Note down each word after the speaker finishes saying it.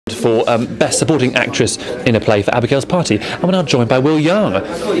for Best Supporting Actress in a Play for Abigail's Party, and we're now joined by Will Young. I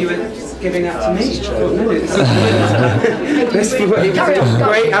thought you were giving that to me.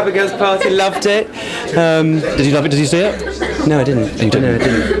 Great, Abigail's Party, loved it. Did you love it? Did you see it? No, I didn't. You didn't? No, I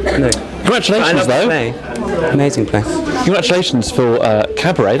didn't. No. Congratulations, though. Play. Amazing play. Congratulations for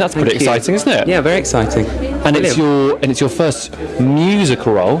Cabaret. That's pretty exciting, isn't it? Yeah, very exciting. And it's your first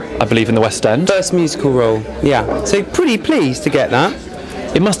musical role, I believe, in the West End. First musical role. Yeah. So pretty pleased to get that.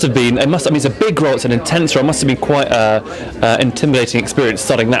 It must have been. I mean, it's a big role. It's an intense role. It must have been quite an intimidating experience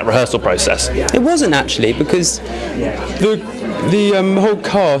starting that rehearsal process. It wasn't actually, because the whole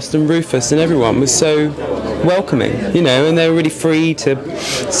cast and Rufus and everyone was so welcoming, you know, and they were really free to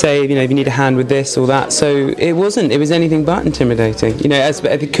say, you know, if you need a hand with this or that. So it wasn't. It was anything but intimidating, you know, as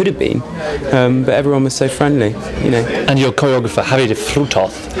it could have been. But everyone was so friendly, you know. And your choreographer Javier de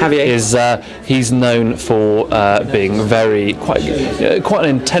Frutoth is he's known for being quite an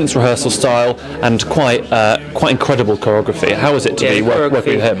intense rehearsal style and quite incredible choreography. How was it to be working with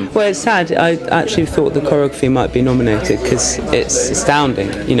him? Well, it's sad. I actually thought the choreography might be nominated because it's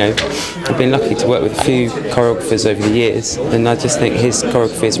astounding. You know, I've been lucky to work with a few choreographers over the years, and I just think his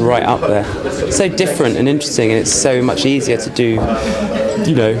choreography is right up there. It's so different and interesting, and it's so much easier to do,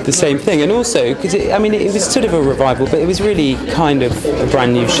 you know, the same thing. And also, because it was sort of a revival, but it was really kind of a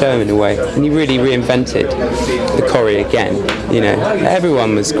brand new show in a way, and he really reinvented the choreo again. You know,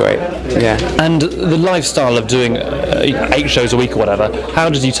 everyone was great. Yeah. And the lifestyle of doing 8 shows a week or whatever, how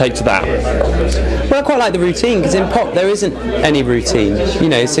did you take to that? Well, I quite like the routine, because in pop there isn't any routine, you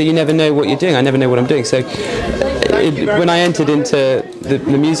know, so you never know what you're doing. I never know what I'm doing. So when I entered into the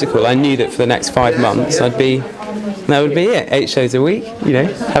musical, I knew that for the next 5 months that would be it. 8 shows a week, you know,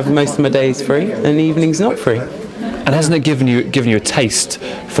 have most of my days free and the evenings not free. And hasn't it given you a taste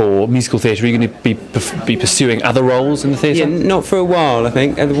for musical theatre? Are you going to be pursuing other roles in the theatre? Yeah, not for a while, I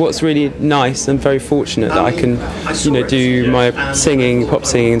think. And what's really nice, I'm very fortunate that I can, you know, do my singing, pop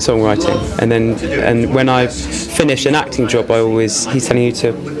singing and songwriting. And when I finish an acting job, he's telling you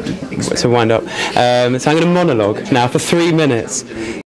to wind up. So I'm going to monologue now for 3 minutes.